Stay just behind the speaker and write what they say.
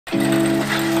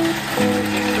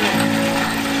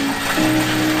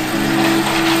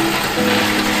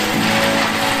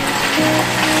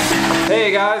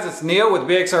Hey guys, it's Neil with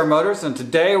BXR Motors, and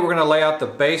today we're going to lay out the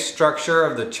base structure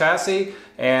of the chassis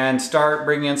and start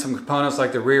bringing in some components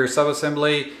like the rear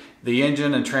subassembly, the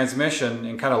engine and transmission,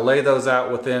 and kind of lay those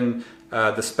out within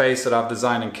the space that I've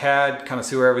designed in CAD, kind of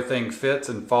see where everything fits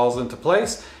and falls into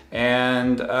place,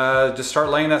 and just start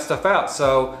laying that stuff out.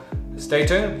 So stay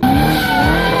tuned.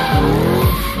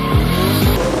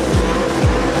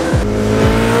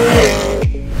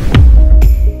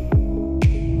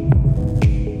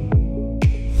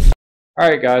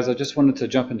 Alright guys, I just wanted to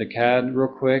jump into CAD real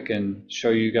quick and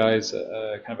show you guys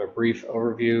kind of a brief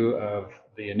overview of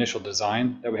the initial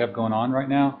design that we have going on right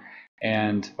now.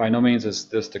 And by no means is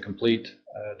this the complete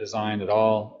design at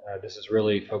all. This is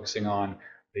really focusing on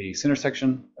the center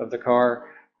section of the car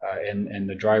and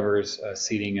the driver's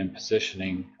seating and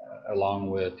positioning along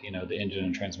with the engine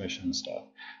and transmission and stuff.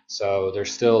 So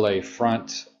there's still a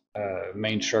front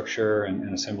main structure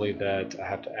and assembly that I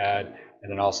have to add,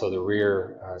 and then also the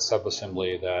rear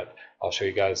subassembly that I'll show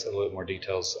you guys a little more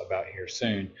details about here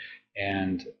soon.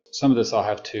 And some of this I'll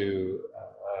have to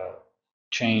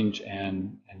change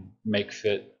and make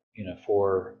fit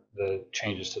for the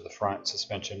changes to the front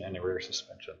suspension and the rear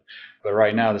suspension. But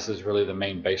right now this is really the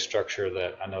main base structure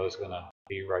that I know is going to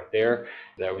be right there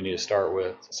that we need to start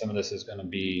with. Some of this is going to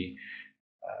be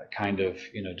kind of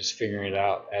just figuring it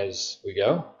out as we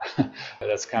go.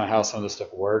 That's kind of how some of this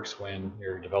stuff works when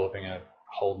you're developing a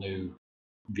whole new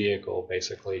vehicle.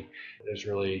 Basically,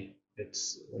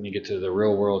 it's when you get to the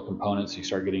real world components, you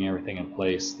start getting everything in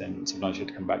place, then sometimes you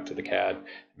have to come back to the CAD and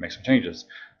make some changes.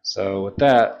 So with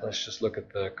that, let's just look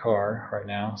at the car right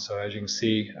now. So as you can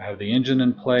see, I have the engine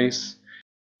in place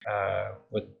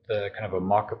with the kind of a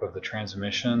mock-up of the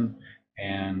transmission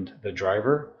and the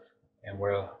driver, and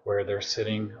where they're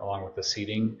sitting along with the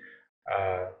seating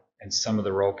and some of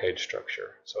the roll cage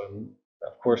structure. So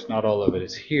of course not all of it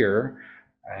is here,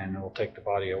 and we'll take the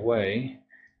body away.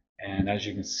 And as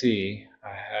you can see,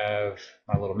 I have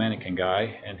my little mannequin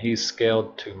guy, and he's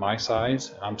scaled to my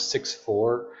size. I'm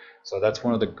 6'4", so that's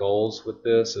one of the goals with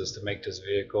this, is to make this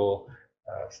vehicle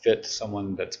fit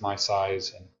someone that's my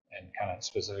size and kind of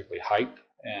specifically height,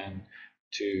 and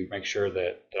to make sure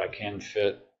that I can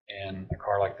fit in a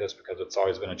car like this, because it's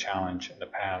always been a challenge in the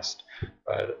past.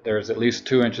 But there's at least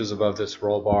 2 inches above this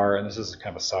roll bar, and this is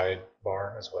kind of a side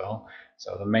bar as well.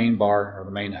 So the main bar, or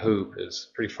the main hoop, is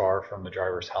pretty far from the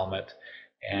driver's helmet,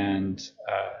 and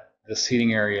the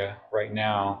seating area right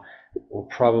now will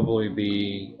probably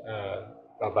be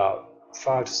about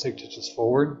 5 to 6 inches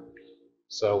forward.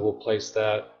 So we'll place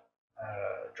that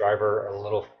driver a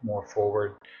little more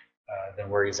forward than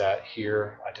where he's at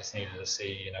here. I just needed to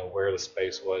see where the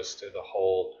space was through the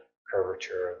whole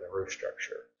curvature of the roof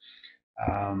structure.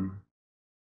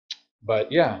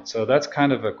 But yeah, so that's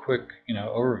kind of a quick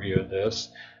overview of this.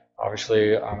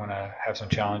 Obviously I'm going to have some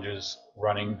challenges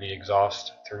running the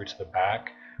exhaust through to the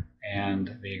back,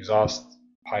 and the exhaust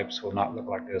pipes will not look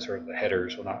like this, or the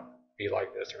headers will not be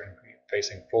like this. They're going to be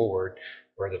facing forward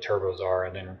where the turbos are,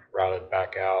 and then routed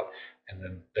back out, and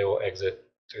then they will exit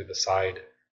through the side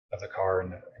of the car in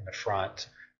the front.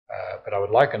 But I would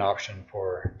like an option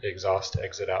for the exhaust to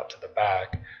exit out to the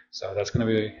back, so that's going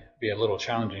to be a little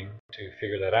challenging to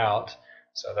figure that out.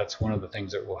 So that's one of the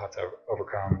things that we'll have to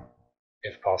overcome,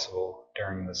 if possible,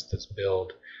 during this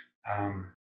build.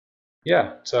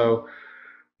 Yeah, so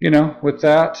with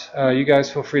that, you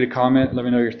guys feel free to comment, let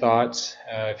me know your thoughts.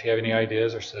 If you have any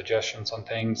ideas or suggestions on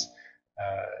things,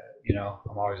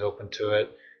 I'm always open to it,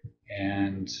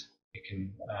 and you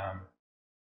can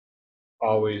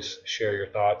always share your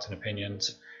thoughts and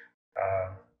opinions.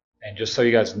 And just so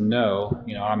you guys know,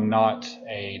 I'm not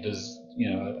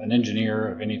an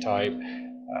engineer of any type.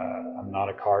 I'm not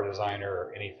a car designer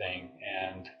or anything,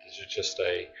 and this is just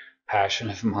a passion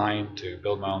of mine to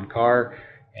build my own car.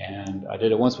 And I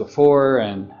did it once before,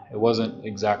 and it wasn't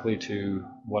exactly to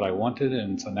what I wanted,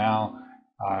 and so now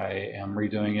I am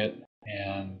redoing it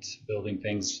and building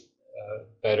things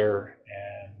better,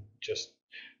 and just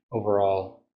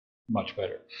overall much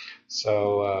better.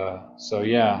 So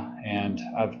yeah, and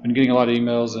I've been getting a lot of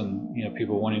emails and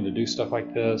people wanting to do stuff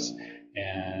like this,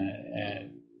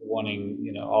 and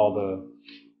wanting all the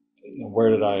where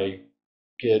did I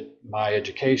get my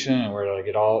education, and where did I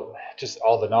get all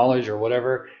the knowledge or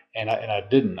whatever, and I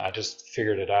didn't. I just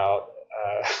figured it out.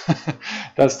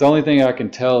 That's the only thing I can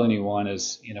tell anyone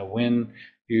is when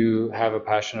you have a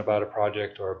passion about a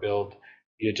project or a build,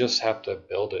 you just have to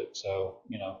build it. So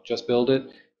just build it.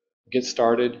 Get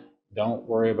started. Don't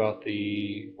worry about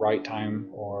the right time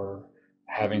or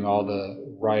having all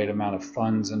the right amount of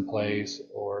funds in place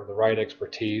or the right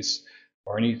expertise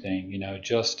or anything.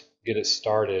 Just get it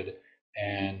started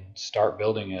and start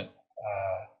building it.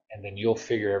 and then you'll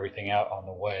figure everything out on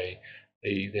the way.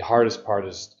 The hardest part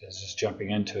is just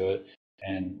jumping into it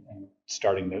and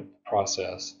starting the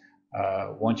process.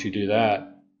 Once you do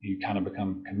that, you kind of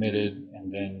become committed,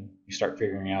 and then you start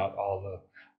figuring out all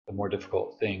the more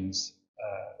difficult things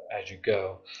as you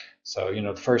go. So, you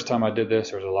know, the first time I did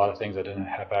this, there was a lot of things I didn't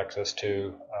have access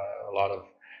to, a lot of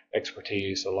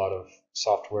expertise, a lot of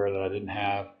software that I didn't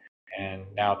have. And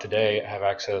now today I have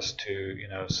access to, you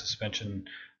know, suspension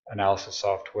analysis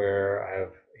software. I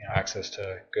have, you know, access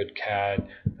to good CAD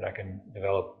that I can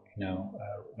develop, you know,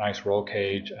 a nice roll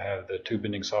cage. I have the tube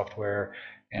bending software,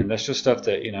 and that's just stuff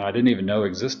that, you know, I didn't even know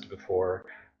existed before.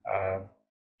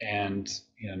 And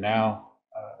you know, now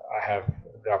I have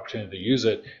the opportunity to use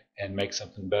it and make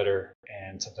something better,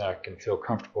 and something I can feel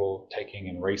comfortable taking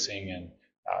and racing, and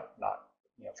not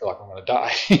you know, feel like I'm going to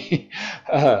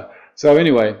die. So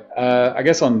anyway, I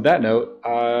guess on that note,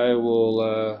 I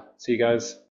will see you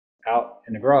guys out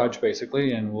in the garage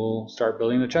basically, and we'll start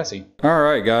building the chassis. All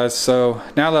right guys, so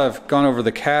now that I've gone over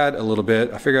the CAD a little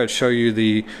bit, I figured I'd show you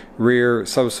the rear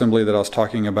subassembly that I was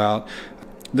talking about.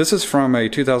 This is from a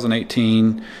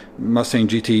 2018 Mustang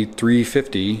GT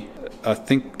 350. I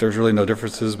think there's really no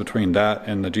differences between that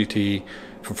and the GT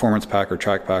Performance Pack or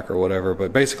Track Pack or whatever,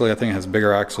 but basically I think it has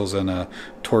bigger axles and a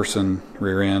Torsen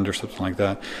rear end or something like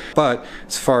that. But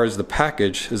as far as the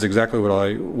package is exactly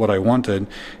what I wanted,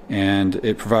 and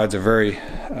it provides a very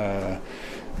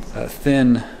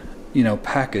thin, you know,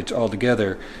 package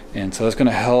altogether, and so that's going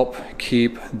to help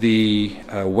keep the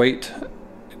weight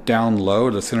down low,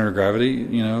 the center of gravity,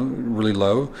 you know, really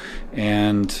low,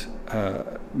 and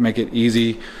make it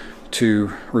easy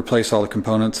to replace all the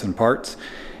components and parts.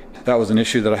 That was an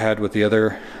issue that I had with the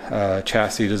other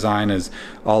chassis design, is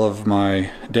all of my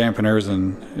dampeners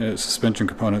and suspension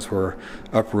components were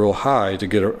up real high to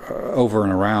get over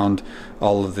and around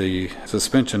all of the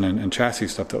suspension and chassis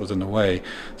stuff that was in the way.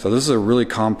 So this is a really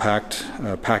compact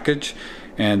package,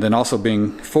 and then also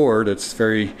being Ford, it's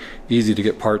very easy to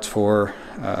get parts for.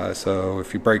 So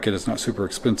if you break it, it's not super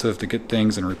expensive to get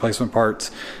things and replacement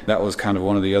parts. That was kind of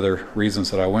one of the other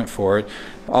reasons that I went for it.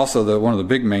 Also, one of the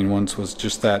big main ones was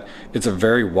just that it's a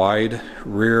very wide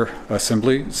rear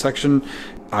assembly section.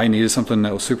 I needed something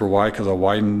that was super wide because I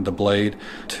widened the blade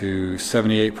to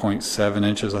 78.7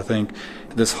 inches, I think.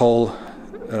 This whole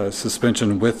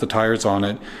suspension with the tires on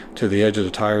it to the edge of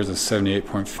the tires is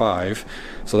 78.5.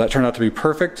 So that turned out to be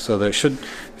perfect, so that it should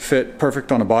fit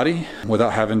perfect on a body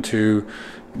without having to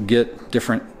get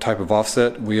different type of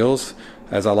offset wheels,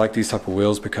 as I like these type of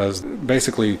wheels because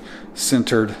basically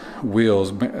centered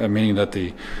wheels, meaning that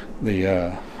the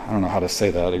I don't know how to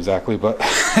say that exactly, but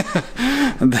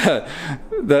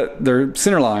that they're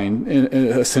center line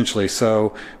essentially.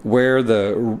 So where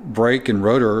the brake and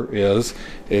rotor is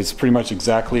pretty much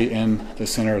exactly in the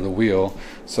center of the wheel.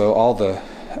 So all the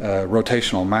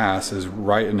rotational mass is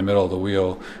right in the middle of the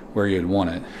wheel where you'd want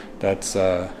it. That's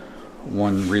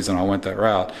one reason I went that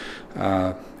route.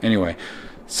 Anyway,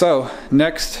 so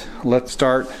next let's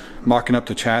start mocking up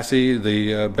the chassis,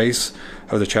 the base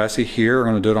of the chassis here. We're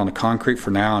going to do it on the concrete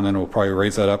for now, and then we'll probably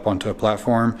raise that up onto a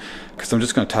platform, because I'm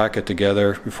just going to tack it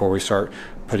together before we start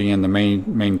putting in the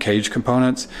main cage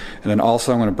components. And then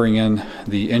also I'm going to bring in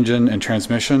the engine and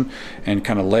transmission and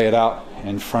kind of lay it out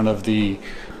in front of the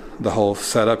whole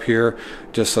setup here,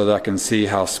 just so that I can see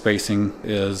how spacing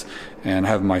is, and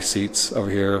have my seats over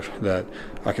here that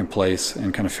I can place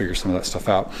and kind of figure some of that stuff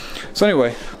out. So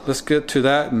anyway, let's get to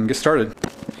that and get started.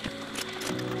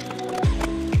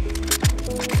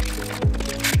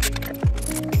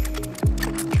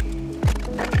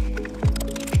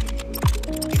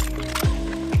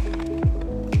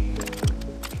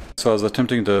 So I was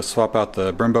attempting to swap out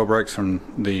the Brembo brakes from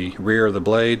the rear of the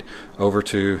blade over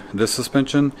to this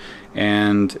suspension,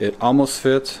 and it almost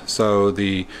fits. So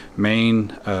the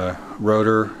main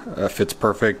rotor fits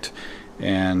perfect,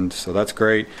 and so that's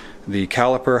great. The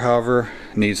caliper, however,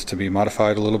 needs to be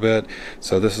modified a little bit.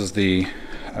 So this is the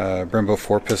Brembo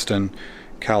 4-piston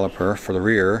caliper for the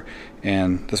rear,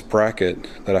 and this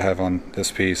bracket that I have on this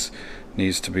piece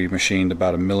needs to be machined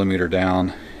about 1 millimeter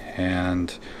down,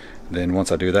 and then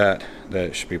once I do that,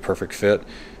 that should be perfect fit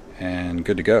and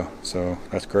good to go. So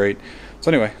that's great. So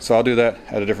anyway, so I'll do that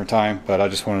at a different time, but I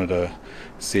just wanted to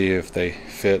see if they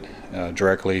fit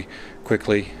directly,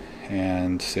 quickly,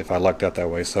 and see if I lucked out that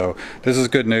way. So this is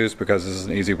good news, because this is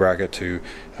an easy bracket to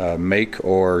make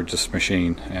or just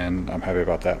machine, and I'm happy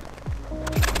about that.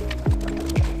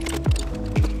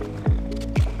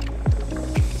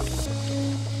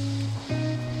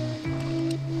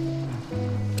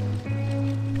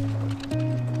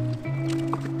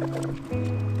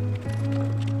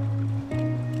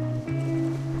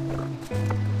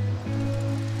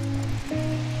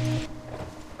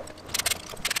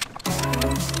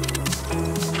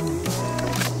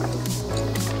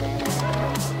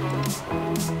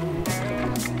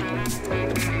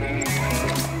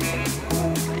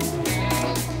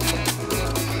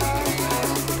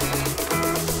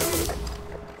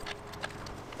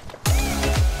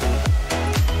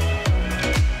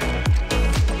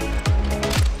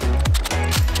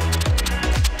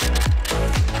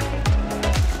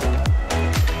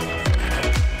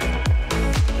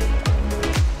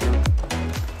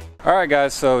 Alright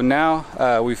guys, so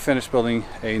now we've finished building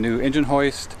a new engine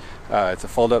hoist. It's a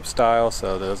fold-up style,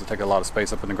 so it doesn't take a lot of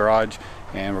space up in the garage,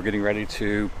 and we're getting ready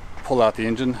to pull out the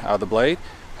engine out of the blade.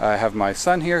 I have my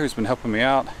son here who's been helping me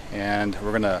out, and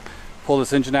we're going to pull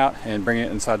this engine out and bring it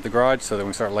inside the garage so that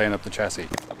we start laying up the chassis.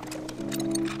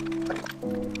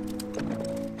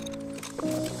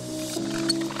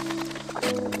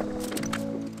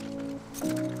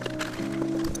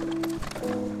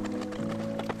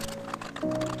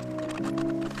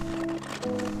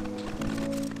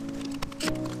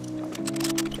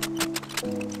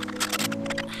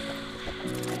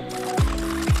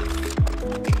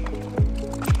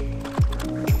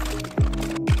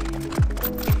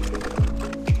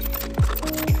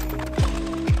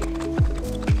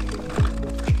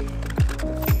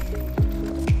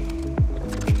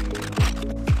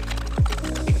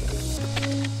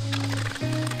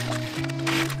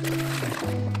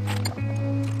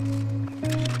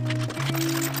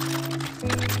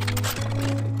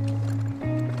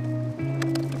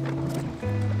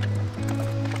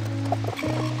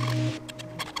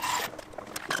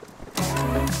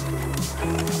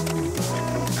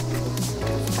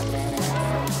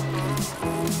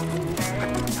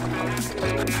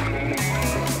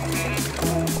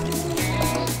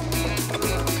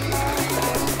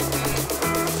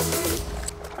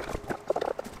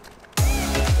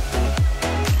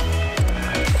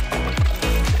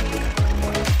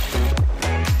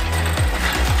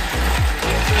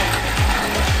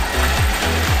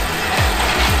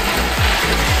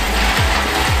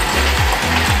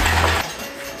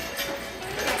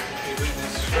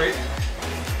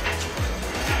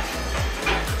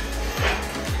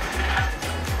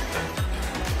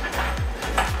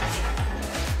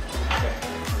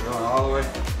 All the way to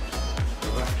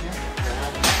the left here.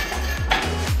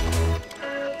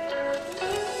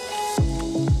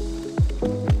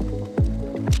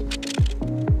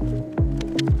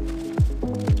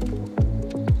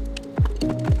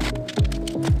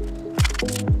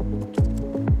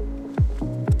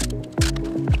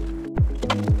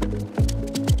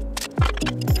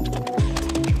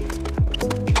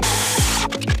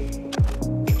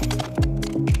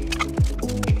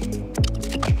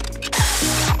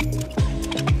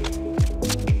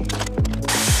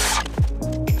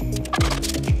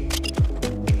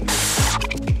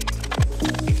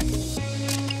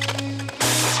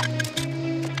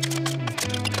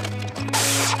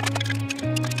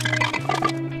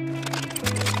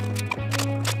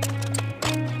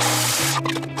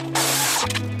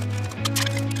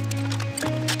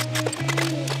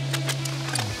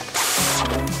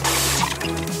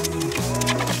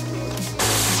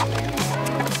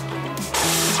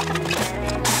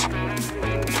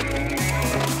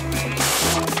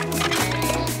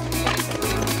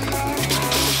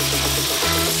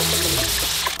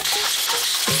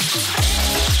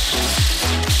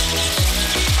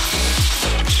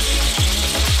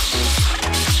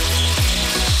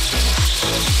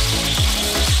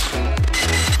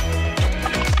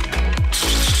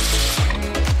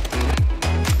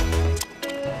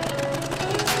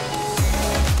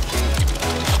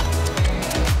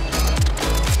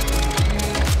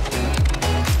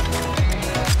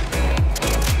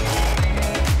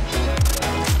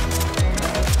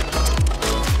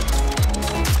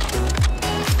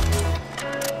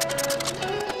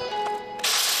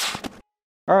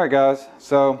 Alright guys,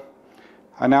 so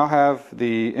I now have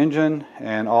the engine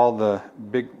and all the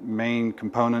big main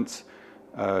components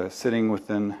sitting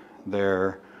within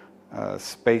their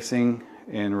spacing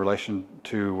in relation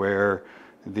to where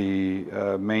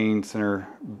the main center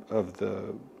of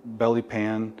the belly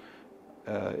pan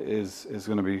is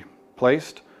going to be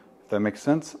placed, if that makes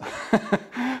sense.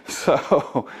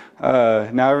 So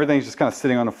now everything's just kind of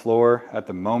sitting on the floor at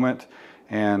the moment,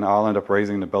 and I'll end up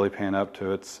raising the belly pan up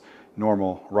to its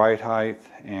normal ride height,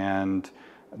 and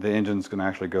the engine's going to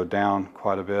actually go down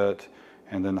quite a bit,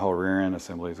 and then the whole rear end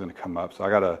assembly is going to come up. So I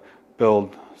got to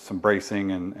build some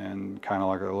bracing and kind of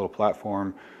like a little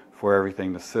platform for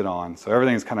everything to sit on. So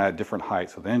everything's kind of at different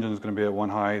heights. So the engine's going to be at one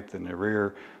height, and the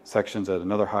rear section's at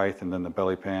another height, and then the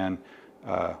belly pan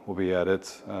will be at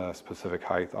its specific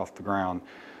height off the ground.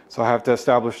 So I have to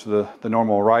establish the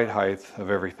normal ride height of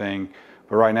everything,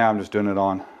 but right now I'm just doing it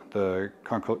on the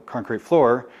concrete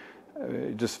floor,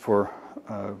 just for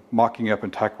mocking up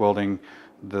and tack welding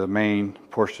the main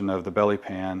portion of the belly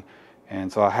pan.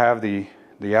 And so I have the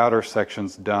outer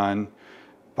sections done,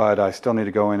 but I still need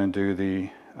to go in and do the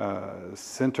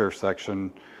center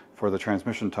section for the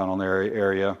transmission tunnel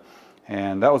area.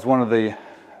 And that was one of the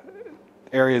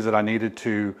areas that I needed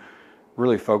to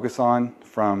really focus on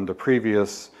from the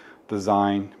previous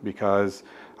design, because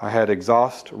I had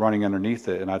exhaust running underneath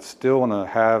it, and I'd still want to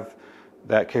have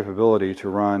that capability to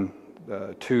run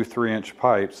 2 3-inch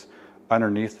pipes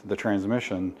underneath the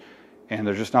transmission, and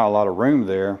there's just not a lot of room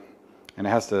there, and it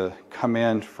has to come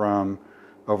in from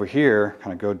over here,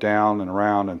 kind of go down and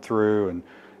around and through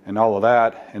and all of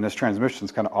that, and this transmission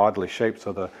is kind of oddly shaped,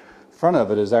 so the front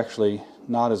of it is actually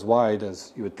not as wide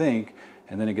as you would think,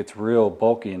 and then it gets real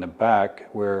bulky in the back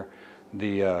where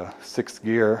the 6th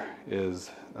gear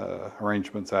is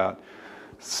arrangements at.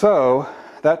 So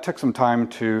that took some time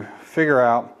to figure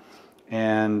out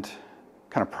and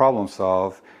kind of problem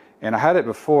solve. And I had it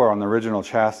before on the original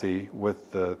chassis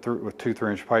with the with 2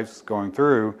 3-inch pipes going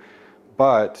through,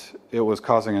 but it was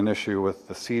causing an issue with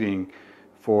the seating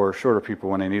for shorter people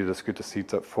when they needed to scoot the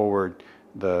seats up forward.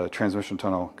 The transmission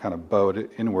tunnel kind of bowed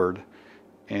inward,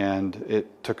 and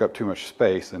it took up too much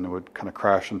space, and it would kind of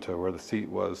crash into where the seat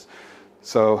was.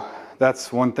 So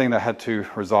that's one thing that I had to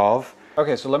resolve.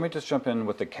 Okay, so let me just jump in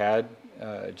with the CAD,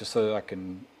 just so that I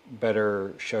can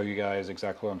better show you guys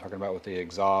exactly what I'm talking about with the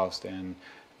exhaust and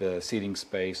the seating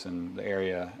space and the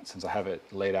area, since I have it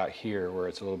laid out here where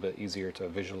it's a little bit easier to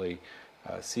visually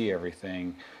see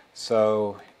everything.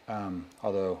 So,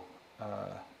 although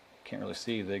can't really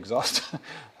see the exhaust.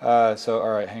 So,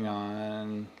 all right, hang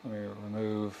on, let me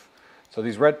remove. So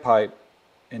these red pipe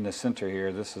in the center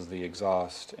here, this is the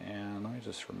exhaust, and let me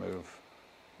just remove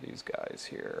these guys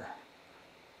here.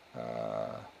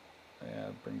 Yeah,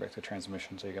 bring back the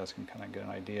transmission so you guys can kind of get an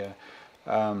idea.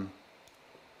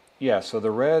 Yeah, so the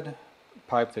red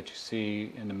pipe that you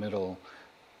see in the middle,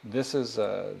 this is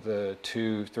the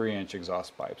 2 3-inch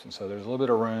exhaust pipes, and so there's a little bit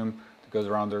of room that goes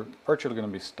around. They're virtually going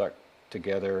to be stuck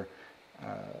together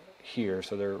here,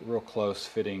 so they're real close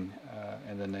fitting,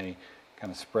 and then they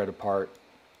kind of spread apart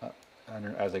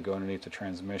as they go underneath the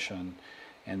transmission,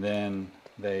 and then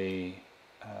they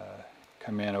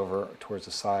come in over towards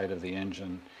the side of the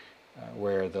engine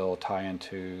where they'll tie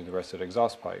into the rest of the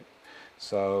exhaust pipe.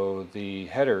 So the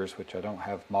headers, which I don't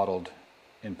have modeled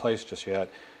in place just yet,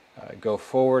 go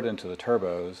forward into the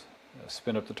turbos,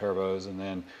 spin up the turbos, and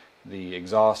then the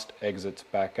exhaust exits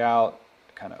back out,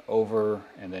 kind of over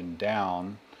and then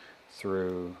down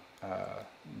through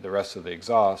the rest of the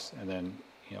exhaust, and then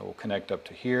we'll connect up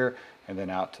to here and then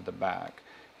out to the back.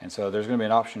 And so there's going to be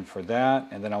an option for that,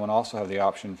 and then I want to also have the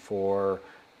option for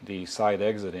the side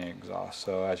exiting exhaust.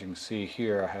 So as you can see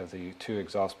here, I have the 2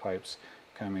 exhaust pipes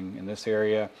coming in this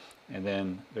area, and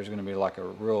then there's going to be like a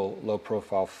real low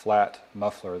profile flat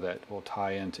muffler that will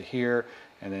tie into here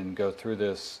and then go through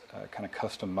this kind of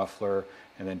custom muffler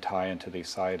and then tie into the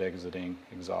side exiting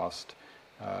exhaust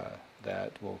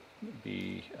that will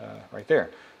be right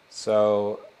there.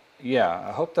 So yeah,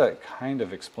 I hope that kind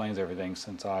of explains everything,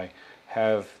 since I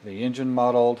have the engine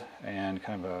modeled and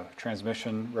kind of a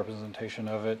transmission representation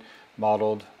of it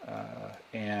modeled,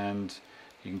 and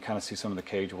you can kind of see some of the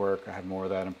cage work. I have more of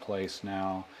that in place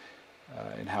now,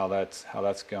 and how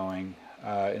that's going.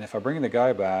 And if I bring the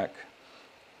guy back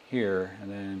here,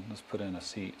 and then let's put in a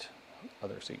seat,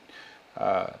 other seat,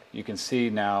 you can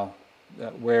see now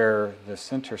that where the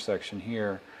center section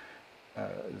here,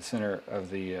 the center of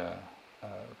the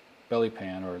belly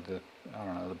pan, or the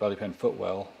the belly pan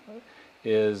footwell,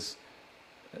 is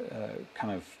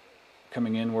kind of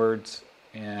coming inwards,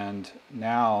 and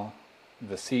now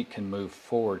the seat can move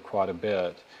forward quite a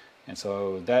bit, and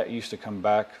so that used to come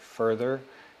back further,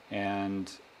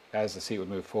 and as the seat would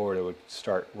move forward, it would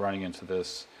start running into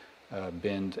this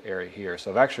bend area here.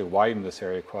 So I've actually widened this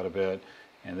area quite a bit,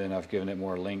 and then I've given it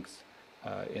more length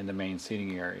in the main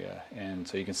seating area. And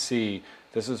so you can see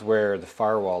this is where the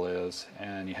firewall is,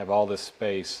 and you have all this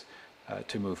space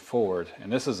to move forward.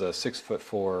 And this is a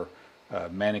 6'4"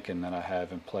 mannequin that I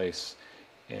have in place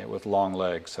with long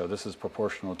legs. So this is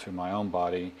proportional to my own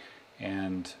body,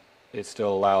 and it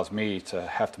still allows me to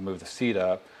have to move the seat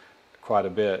up quite a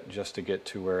bit just to get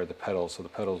to where the pedals, so the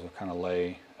pedals will kind of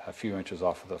lay a few inches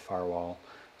off of the firewall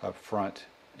up front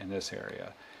in this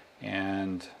area.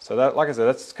 And so that, like I said,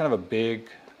 that's kind of a big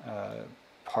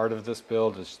part of this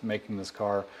build, is making this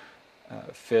car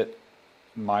fit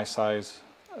my size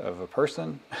of a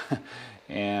person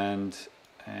and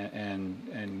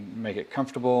make it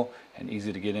comfortable and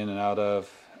easy to get in and out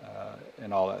of,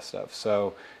 and all that stuff.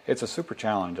 So it's a super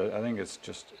challenge. I think it's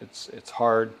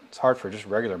hard. It's hard for just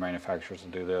regular manufacturers to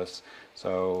do this.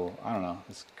 So I don't know.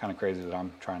 It's kind of crazy that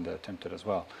I'm trying to attempt it as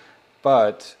well.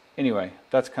 But anyway,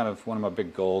 that's kind of one of my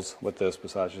big goals with this,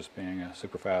 besides just being a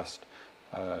super fast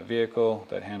vehicle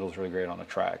that handles really great on the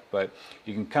track. But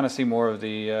you can kind of see more of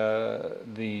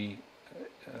the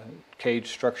cage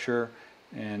structure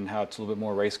and how it's a little bit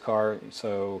more race car.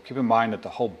 So keep in mind that the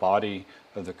whole body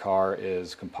of the car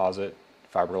is composite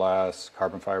fiberglass,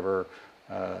 carbon fiber,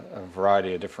 a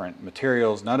variety of different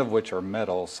materials, none of which are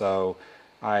metal. So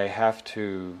I have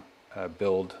to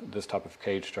build this type of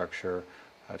cage structure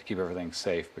to keep everything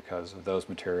safe, because of those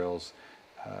materials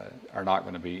are not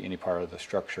going to be any part of the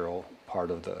structural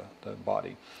part of the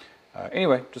body.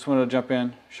 Anyway, just wanted to jump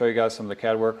in, show you guys some of the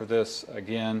CAD work of this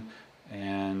again,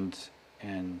 and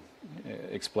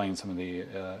explain some of the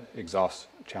exhaust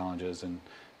challenges and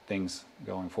things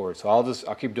going forward. So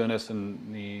I'll keep doing this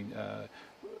in the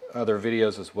other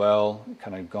videos as well,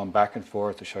 kind of going back and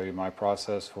forth to show you my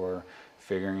process for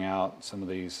figuring out some of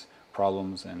these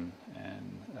problems and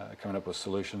coming up with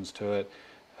solutions to it,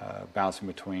 bouncing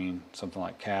between something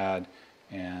like CAD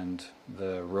and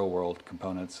the real world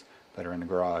components that are in the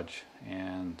garage.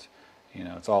 And you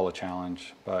know, it's all a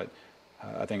challenge, but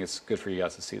I think it's good for you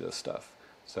guys to see this stuff.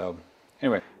 So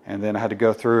anyway, and then I had to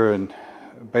go through and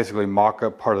basically mock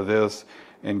up part of this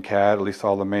in CAD, at least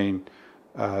all the main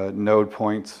node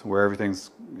points where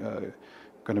everything's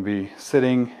going to be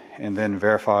sitting, and then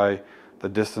verify the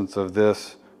distance of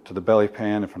this to the belly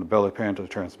pan, and from the belly pan to the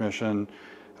transmission,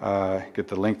 get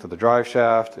the length of the drive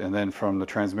shaft, and then from the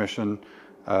transmission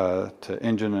to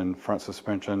engine and front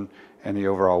suspension and the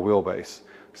overall wheelbase.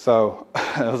 So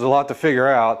it was a lot to figure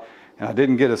out, and I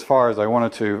didn't get as far as I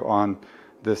wanted to on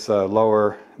this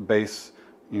lower base,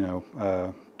 you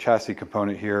know, chassis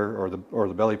component here, or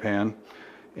the belly pan,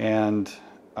 and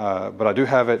but I do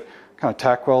have it kind of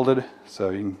tack welded, so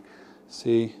you can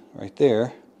see right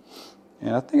there,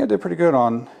 and I think I did pretty good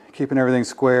on keeping everything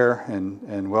square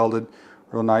and welded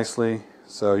real nicely,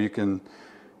 so you can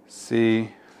see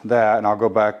that. And I'll go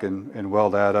back and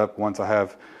weld that up once I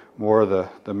have more of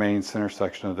the main center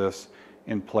section of this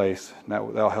in place, and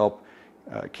that'll help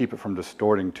keep it from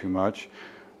distorting too much.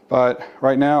 But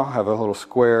right now I have a little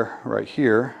square right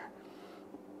here,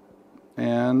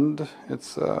 and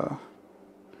it's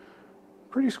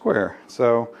pretty square,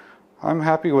 so I'm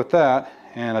happy with that.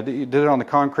 And I did it on the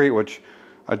concrete, which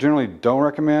I generally don't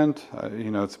recommend.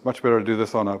 You know, it's much better to do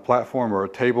this on a platform or a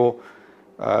table,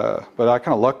 but I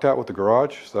kind of lucked out with the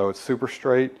garage, so it's super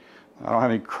straight. I don't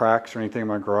have any cracks or anything in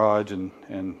my garage, and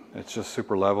it's just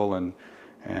super level and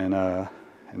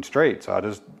straight, so I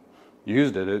just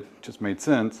used it. It just made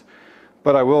sense.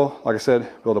 But I will, like I said,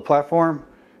 build a platform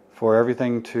for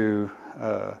everything to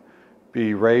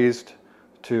be raised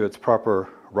to its proper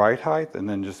ride height, and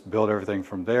then just build everything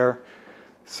from there.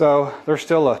 So there's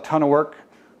still a ton of work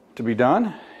to be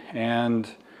done, and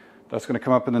that's going to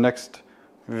come up in the next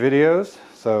videos,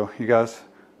 so you guys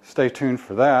stay tuned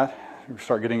for that. We'll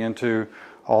start getting into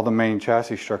all the main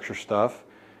chassis structure stuff,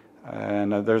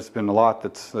 and there's been a lot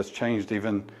that's changed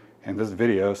even in this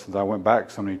video since I went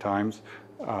back so many times.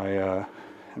 I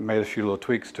made a few little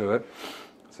tweaks to it,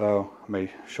 so I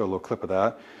may show a little clip of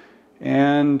that.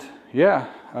 And yeah,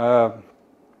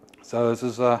 so this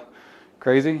is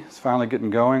crazy. It's finally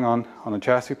getting going on the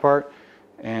chassis part,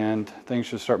 and things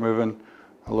should start moving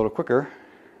a little quicker,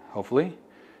 hopefully,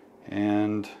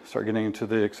 and start getting into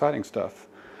the exciting stuff.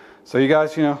 So you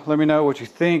guys, you know, let me know what you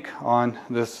think on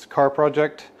this car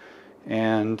project,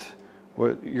 and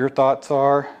what your thoughts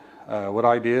are, what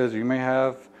ideas you may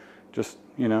have. Just,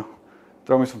 you know,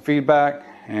 throw me some feedback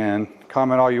and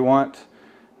comment all you want.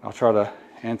 I'll try to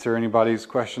answer anybody's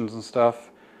questions and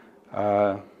stuff.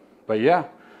 But yeah,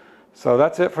 so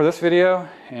that's it for this video,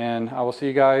 and I will see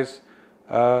you guys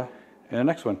in the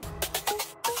next one.